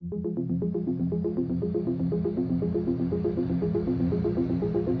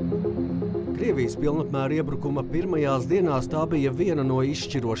Krievijas pilnapmēra iebrukuma pirmajās dienās tā bija viena no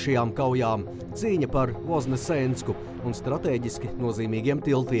izšķirošajām kaujām – cīņa par Voznesensku un stratēģiski nozīmīgiem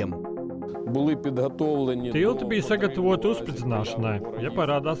tiltiem. Tilti bija sagatavoti uzspridzināšanai, ja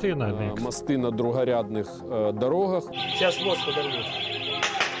parādās ienaidnieks.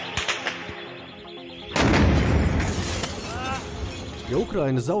 Ja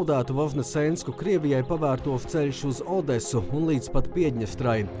Ukraina zaudētu Voznesensku, Krievijai pavērtos ceļš uz Odesu un līdz pat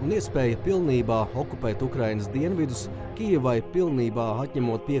Piedņestrai un iespēja pilnībā okupēt Ukrainas dienvidus, Kijevai pilnībā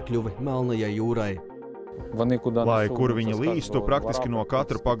atņemot piekļuvi Melnajai jūrai. Lai kur viņi līstu, praktiski no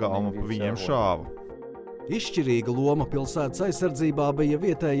katra pagalma pa viņiem šāva. Izšķirīga loma pilsētas aizsardzībā bija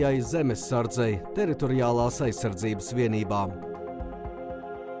vietējai zemessardzei, teritoriālās aizsardzības vienībām.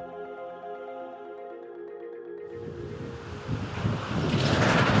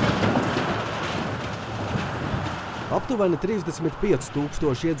 Aptuveni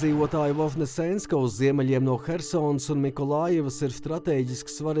 35,000 iedzīvotāju Voznesenska uz ziemeļiem no Hersonas un Mikolājevas ir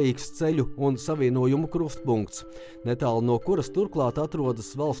stratēģiski svarīgs ceļu un savienojumu krustpunkts, netālu no kuras turklāt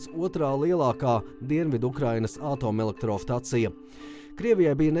atrodas valsts otrā lielākā dienvidu Ukrainas atomelektrostacija.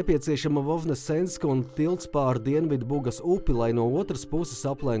 Krievijai bija nepieciešama Voznesenska un tilts pār dienvidu Bugas upi, lai no otras puses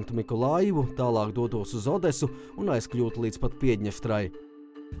aplenktu Mikolājevu, tālāk dotos uz Odesu un aizkļūtu līdz pat Piedņestrai.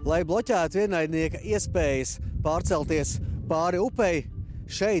 Lai bloķētu ienaidnieka iespējas pārcelties pāri upei,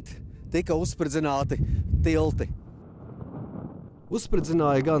 šeit tika uzspridzināti tilti.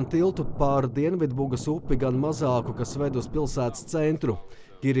 Uzspridzināja gan tiltu pār Dienvidbugas upi, gan mazāku, kas ved uz pilsētas centru.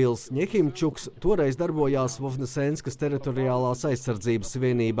 Kirils Ņehimčuks toreiz darbojās Voznesenskas teritoriālās aizsardzības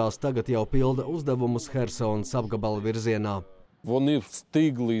vienībās, tagad jau pilda uzdevumus Hersonas apgabala virzienā.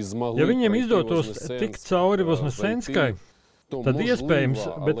 Ja viņiem izdotos tikt cauri Voznesenskai, tad iespējams,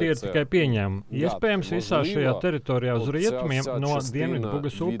 bet tie ir tikai pieņēmumi, iespējams visā šajā teritorijā uz rietumiem no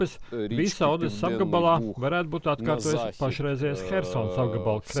Dienvidbugas upes visā Odesas apgabalā varētu būt atkārtojas pašreizējais Hersonas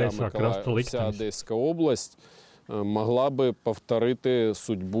apgabala kreisā krasta liktenis. Могла бы повторити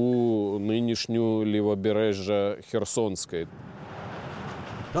судьбу нинішню лівобережжя Херсонської.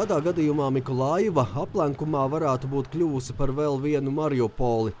 Tādā gadījumā Mikolājeva aplenkumā varētu būt kļuvusi par vēl vienu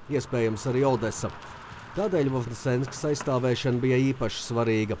Mariupoli, iespējams arī Odesa. Tādēļ Voznesenskas aizstāvēšana bija īpaši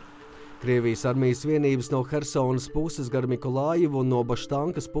svarīga. Krievijas armijas vienības no Hersonas puses gar Mikolājevu un no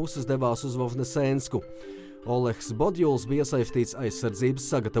Baštankas puses devās uz Voznesensku. Olehs Bodjuls bija iesaistīts aizsardzības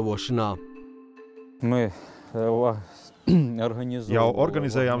sagatavošanā. Jau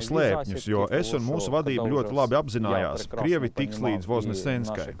organizējām slēpņus, jo es un mūsu vadība ļoti labi apzinājās, Krievi tiks līdz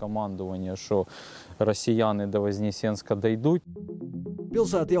Voznesenskai.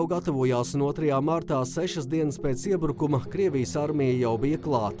 Pilsēta jau gatavojās un 2. martā, 6 dienas pēc iebrukuma, Krievijas armija jau bija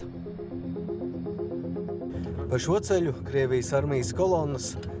klāta. Pa šo ceļu Krievijas armijas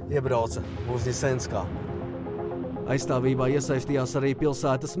kolonnas iebrauca Voznesenskā. Aizstāvībā iesaistījās arī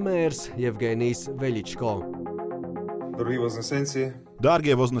pilsētas mērs Jevgenijs Veļičko.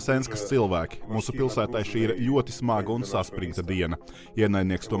 Dārgie Voznesenskas cilvēki, mūsu pilsētai šī ir ļoti smaga un saspringta diena.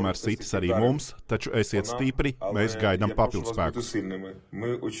 Ienaidnieks tomēr sitis arī mums, taču esiet stipri, mēs gaidām papildspēkus.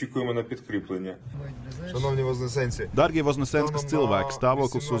 Dārgie Voznesenskas cilvēki,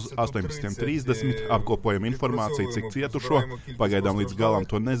 stāvoklis uz 18:30, apkopojam informāciju, cik cietušo, pagaidām līdz galam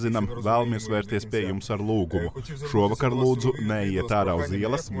to nezinām, vēlamies vērties pie jums ar lūgumu. Šovakar lūdzu neiet ārā uz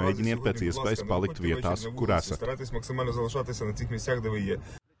ielas, mēģiniet pēc iespējas palikt vietās, kur esat.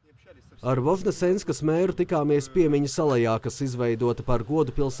 Ar Voznesenskas mēru tikāmies Piemiņas salajā, kas izveidota par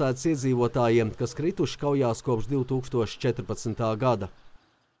godu pilsētas iedzīvotājiem, kas krituši kaujās kopš 2014. gada.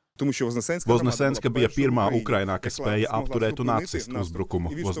 Voznesenska bija pirmā Ukrainā, kas spēja apturēt un atsist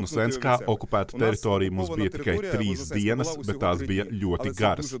uzbrukumu. Voznesenskā okupēta teritorija mums bija tikai 3 dienas, bet tās bija ļoti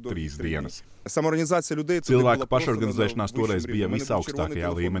garas 3 dienas. Cilvēku pašorganizēšanās toreiz bija visaugstākajā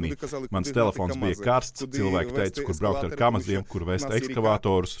līmenī. Mans telefons bija karsts, cilvēki teica, kur braukt ar kamaziem, kur vest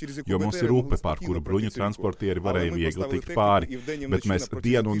ekskavatorus, jo mums ir upe, pār kuru bruņu transportieri varēja viegli tikt pāri. Bet mēs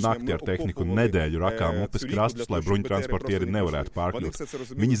dienu un nakti ar tehniku nedēļu rakām upes krastus, lai bruņu transportieri nevarētu pārkļūt.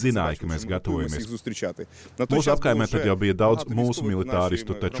 Viņi zināja, ka mēs gatavojamies. Mūsu apkaimē tad jau bija daudz mūsu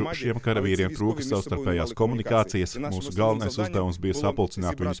militāristu, taču šiem karavīriem trūka savstarpējās komunikācijas. Mūsu galvenais uzdevums bija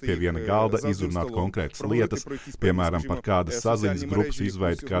sapulcināt viņus pie viena galda, izrunāt konkrētas lietas, piemēram, par kādas saziņas grupas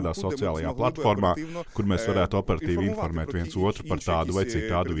izveidi kādā sociālajā platformā, kur mēs varētu operatīvi informēt viens otru par tādu vai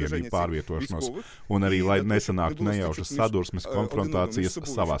citādu vienību pārvietošanos. Un arī, lai nesanāktu nejaušas sadursmes, konfrontācijas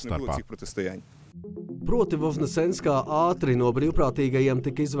savā starpā. Proti Voznesenskā ātri no brīvprātīgajiem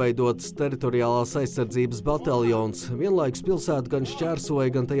tika izveidots teritoriālās aizsardzības bataljons. Vienlaikus pilsētu gan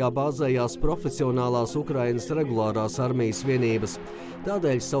šķērsoja, gan tajā bāzējās profesionālās Ukrainas regulārās armijas vienības.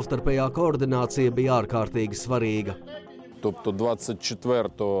 Tādēļ savstarpējā koordinācija bija ārkārtīgi svarīga.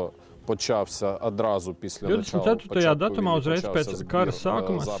 24. почався одразу після начала 24. datumā uzreiz pēc kara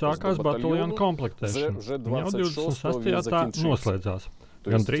sākuma sākās bataljona komplektēšana. Jau 26. tā noslēdzās.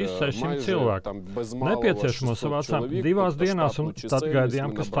 Gandrīz 600 cilvēku. Nepieciešamo savācām 2 dienās un tad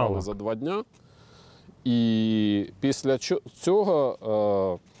gaidījām, kas tālāk. І після цього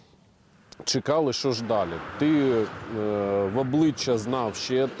чекали, що ж далі. Ти в обличчя знав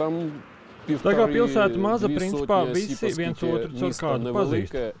ще там Tā kā pilsēta maza, principā visi viens otru caur kādu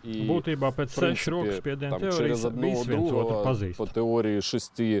pazīst. Būtībā pēc 6 rokas spiediena teorijas visi viens otru pazīst. По теорії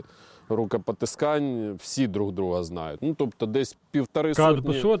 6 рукопотискань всі друг друга знають. Ну, тобто десь 150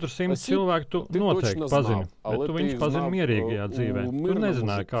 Kādu 100 cilvēku tu noteikти pazini, bet tu viņus pazini mierīgajā dzīvē. Tu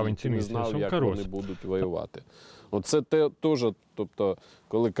nezināji, kā viņi cīnīsies un karos. Оце теж, тобто,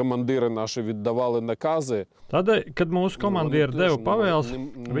 коли командири наші віддавали накази. Tādēļ, kad mūsu komandieri deva pavēles,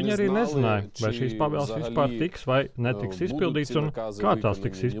 viņi arī nezināja, vai šīs pavēles vispār tiks vai netiks izpildīts un kā tās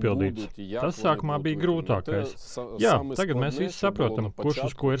tiks izpildīts. Tas sākumā bija grūtākais. Jā, tagad mēs visi saprotam, kurš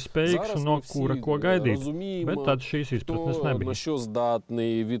uz ko ir spējīgs un no kura ko gaidīt, bet tad šīs izpratnes nebija. На що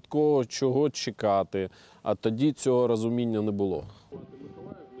здатний, від кого, чого чекати, а тоді цього розуміння не було.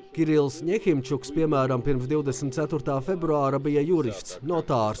 Kirills Ņehimčuks, piemēram, pirms 24. februāra bija jurists,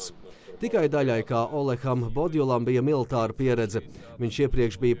 notārs. Tikai daļai kā Oleham Bodjulam bija militāra pieredze. Viņš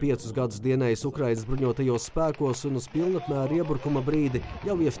iepriekš bija 5 gadus dienējis Ukrainas bruņotajos spēkos un uz pilnapmēra iebrukuma brīdi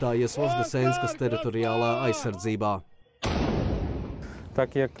jau iestājies Voznesenskas teritoriālā aizsardzībā.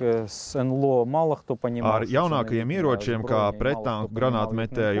 Ar jaunākajiem ieročiem, kā prettanku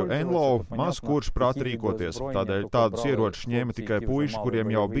granātmetēju NLO, maz kurš prāt rīkoties. Tādēļ tādus ieročus ņēma tikai puiši,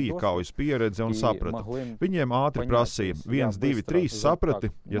 kuriem jau bija kaujas pieredze un saprata. Viņiem ātri prasīja 1, 2, 3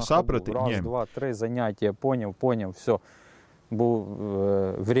 saprati, ja saprati, ņem.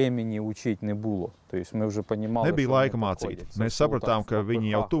 Времени учить не було. Nebija laika mācīt. Mēs sapratām, ka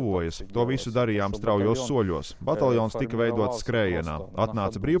viņi jau tuvojas. To visu darījām straujos soļos. Bataljons tika veidots skrējienā.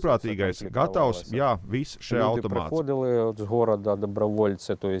 Atnāca brīvprātīgais, gatavs, jā, viss šie automāts.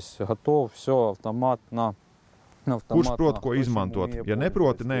 Kurš prot, ko izmantot? Ja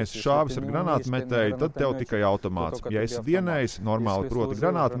neproti, neesi šāvis ar granātmetēju, tad tev tikai automāts. Ja esi dienējis, normāli proti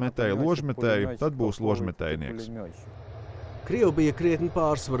granātmetēju, ložmetēju, tad būs ložmetējnieks. Krievi bija krietni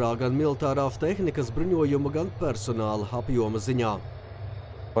pārsvarā gan militārās tehnikas bruņojuma, gan personāla apjoma ziņā.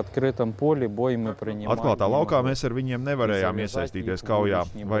 Atklātā laukā mēs ar viņiem nevarējām iesaistīties kaujā.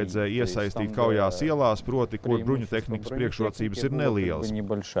 Vajadzēja iesaistīt kaujās ielās, proti, kur bruņu tehnikas priekšrocības ir nelielas.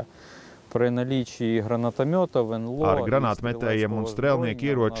 Ar granātmetējiem un strēlnieku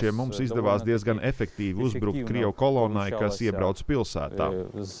ieročiem mums izdevās diezgan efektīvi uzbrukt Krievu kolonai, kas iebrauc pilsētā.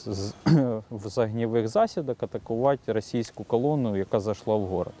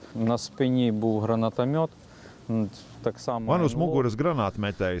 Man uz muguras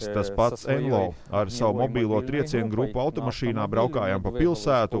granātmetējs, tas pats NLO. Ar savu mobīlo triecienu grupu automašīnā braukājām pa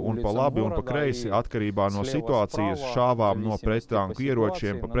pilsētu un pa labi un pa kreisi atkarībā no situācijas šāvām no prettanku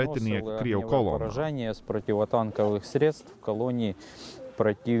ieročiem pa pretinieku Krievu kolonā.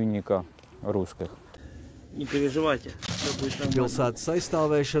 Pilsētas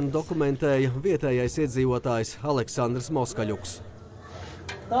aizstāvēšanu dokumentēja vietējais iedzīvotājs Aleksandrs Moskaļuks.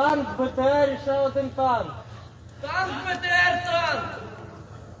 Танк БТР, ще один танк! Танк БТР, танк!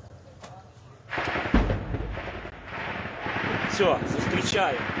 Все,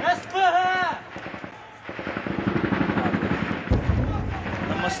 зустрічаю. СПГ!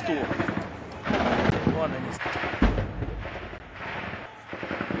 На мосту. Вон они.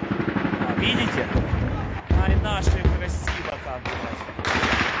 Видите? Ай, наши красиво как бы.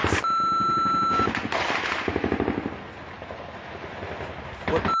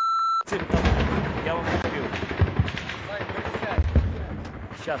 Вот этим там, я вам говорю.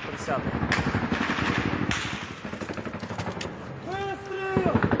 Сейчас присяду.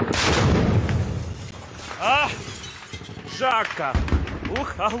 А! Жака!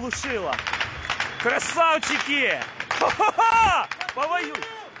 Ух, оглушила! Красавчики! Ха-ха-ха! Повою!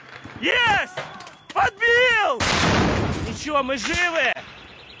 Есть! Подбил! Ничего, мы живы!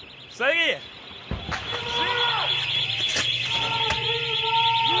 Смотри!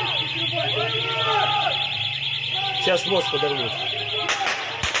 Сейчас мост подорву.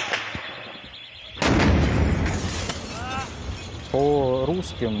 По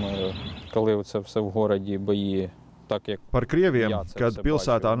русским, коли це все в городі бої Par krieviem, kad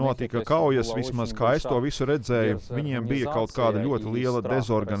pilsētā notika kaujas, vismaz kā es to visu redzēju, viņiem bija kaut kāda ļoti liela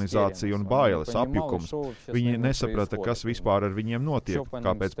dezorganizācija un bailes, apjukums. Viņi nesaprata, kas vispār ar viņiem notiek,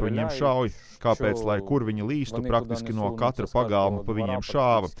 kāpēc pa viņiem šauj, kāpēc, lai kur viņi līstu, praktiski no katra pagalma pa viņiem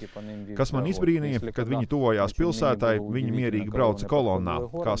šāva. Kas man izbrīnīja, kad viņi tuvojās pilsētai, viņi mierīgi brauca kolonnā.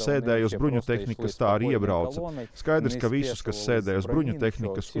 Kā sēdēja uz bruņu tehnikas, tā arī iebrauca. Skaidrs, ka visus, kas sēdēja uz bruņu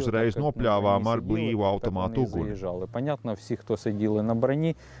tehnikas, uzreiz nopļāvām ar blīvu automātu uguni. Понятно, всі, хто сиділи на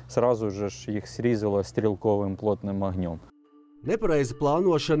броні, сразу же їх срізало стрілковим плотним огнем. Nepareiza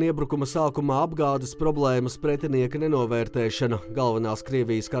plānošana, iebrukuma sākumā apgādes problēmas, pretinieka nenovērtēšana. Galvenās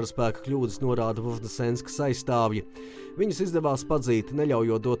Krievijas karaspēka kļūdas norāda Voznesenskas aizstāvji. Viņus izdevās padzīt,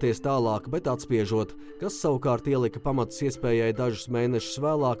 neļaujot doties tālāk, bet atspiežot, kas savukārt ielika pamatus iespējai dažus mēnešus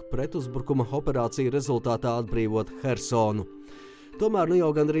vēlāk pretuzbrukuma operāciju rezultātā atbrīvot Hersonu. Tomēr jau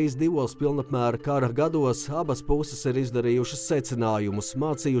gandrīz 2 pilnapmēra kara gados abas puses ir izdarījušas secinājumus,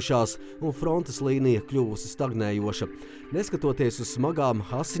 mācījušās un frontes līnija kļuvusi stagnējoša, neskatoties uz smagām,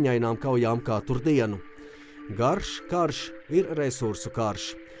 asiņainām kaujām katru dienu. Garš karš ir resursu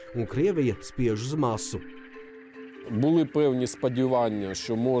karš, un Krievija spiež uz masu. Були певні сподівання,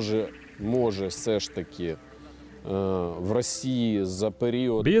 що може все ж таки в Росії за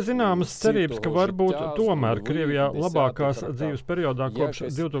період... Bija zināmas cerības, ka varbūt tomēr Krievijā labākās dzīves periodā kopš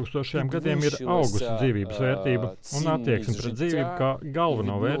 2000 gadiem ir augusi dzīvības vērtība un attieksme pret dzīvību kā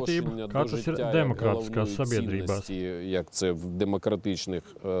galveno vērtību, kā tas ir demokrātiskās sabiedrībās. Як це в демократичних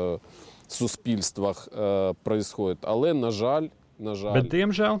суспільствах происходит. Але, на жаль, Bet,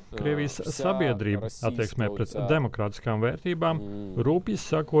 diemžēl, Krievijas sabiedrība attieksmē pret demokrātiskām vērtībām, rūpīgi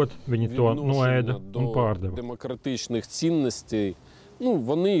sakot, viņi to noēda un pārdeva. Демократичних цінностей,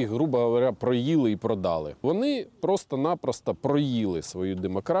 вони їх, грубо говоря, проїли і продали. Вони просто-напросто проїли свою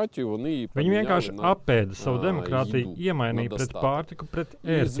демократію, вони її Viņi vienkārši apēda savu demokrātiju, iemainīja pret pārtiku, pret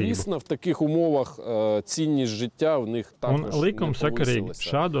ērtību. Звісно, в таких умовах цінність життя в них також не повисилася. Un likumsakarīgi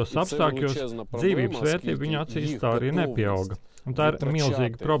šādos apstākļos dzīvības vērtība viņu acīs tā arī nepieauga. Un tā ir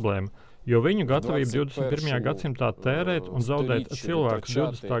milzīga problēma, jo viņu gatavība 21. gadsimtā tērēt un zaudēt cilvēkus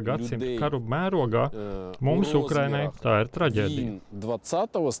 20. gadsimta karu mērogā mums Ukrainai tā ir traģēdija.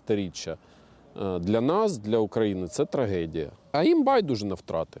 20-го сторіччя для нас, для України, це трагедія. А їм байдуже на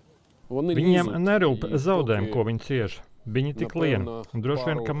втрати. Viņiem nerūp zaudējumi, ko viņi cieš. Viņi tik lien, un droši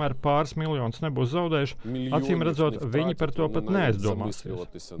vien, kamēr pāris miljonus nebūs zaudējuši, acīm redzot, viņi par to pat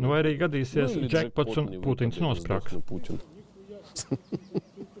neaizdomāsies. Vai arī gadīsies džekpots un Putins nosprāgs.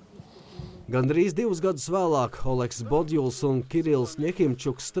 Gandrīz 2 gadus vēlāk Oleks Bodjuls un Kirils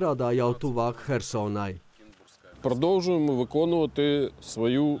Ņehimčuks strādā jau tuvāk Hersonai. Продовжуємо виконувати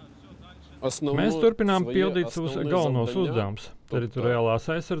свою основну... Mēs turpinām pildīt savus galvenos uzdevumus. Teritoriālās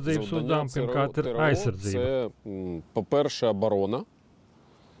aizsardzības uzdevumi pirmkārt ir aizsardzība. Це, по-перше, оборона,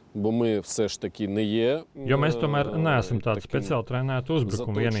 бо ми все ж таки не є... Jo mēs tomēr neesam tāda speciāli trenēta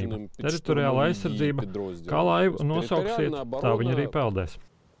uzbrukuma vienība. Teritoriāla aizsardzība, kā laivu nosauksiet, tā viņa arī peldēs.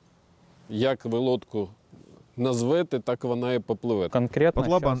 Як ви лодку назвете, так вона і попливе. Pat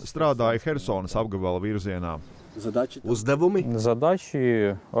labam strādāja Hersonas apgabala virzienā. Uzdevumi?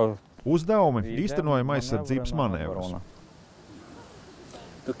 Uzdevumi īstenojam aizsardzības manēvrus.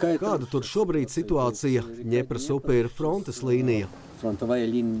 Kāda tur šobrīd situācija? Ņepras upe ir frontes līnija.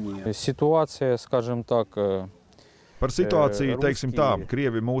 Ситуація, скажімо так, Par situāciju, teiksim tā,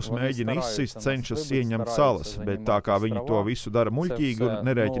 Krievi mūs mēģina izsist, cenšas ieņemt salas, bet tā kā viņi to visu dara muļķīgi un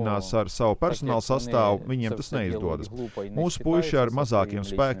nerēķinās ar savu personālu sastāvu, viņiem tas neizdodas. Mūsu puiši ar mazākiem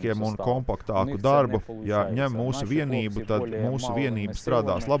spēkiem un kompaktāku darbu, ja ņem mūsu vienību, tad mūsu vienība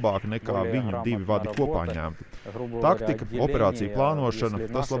strādās labāk nekā viņu 2 vadi kopā ņemti. Taktika, operācija plānošana,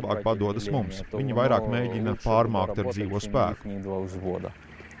 tas labāk padodas mums. Viņi vairāk mēģina pārmākt ar dzīvo spēku.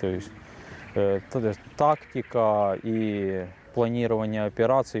 Тактика і планування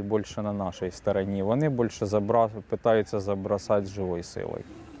операцій більше на нашій стороні. Вони більше питаються забросати живою силою.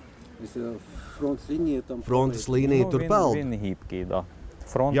 Frontes līnija tur peld. Він гибкий, да.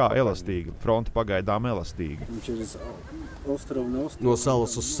 Jā, elastīgi. Fronte pagaidām elastīgi. No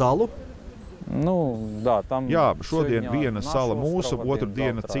salas uz salu? Jā, šodien viena sala mūsu, otru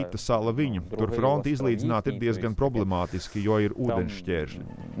diena cita sala viņu. Tur fronti izlīdzināt ir diezgan problemātiski, jo ir ūdenšķēršļi.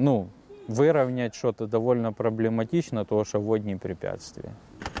 Выровнять что-то довольно проблематично, то что водные препятствия.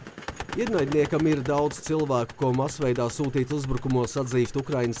 Ienaidniekam ir daudz cilvēku, ko masveidā sūtīt uzbrukumos atzīst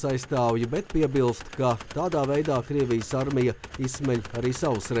Ukrainas aizstāvji, bet piebilst, ka tādā veidā Krievijas armija izsmeļ arī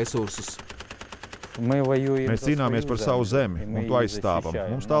savus resursus. Mēs cīnāmies par savu zemi un to aizstāvam.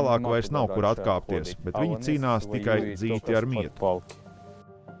 Mums tālāk vairs nav kur atkāpties, bet viņi cīnās tikai dzīti ar mietu.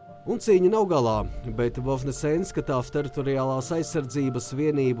 Un cīņa nav galā, bet Voznesenska tās teritoriālās aizsardzības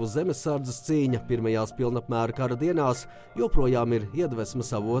vienību zemesardzes cīņa pirmajās pilnapmēra kara dienās joprojām ir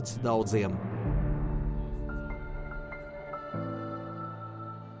iedvesmas avots daudziem.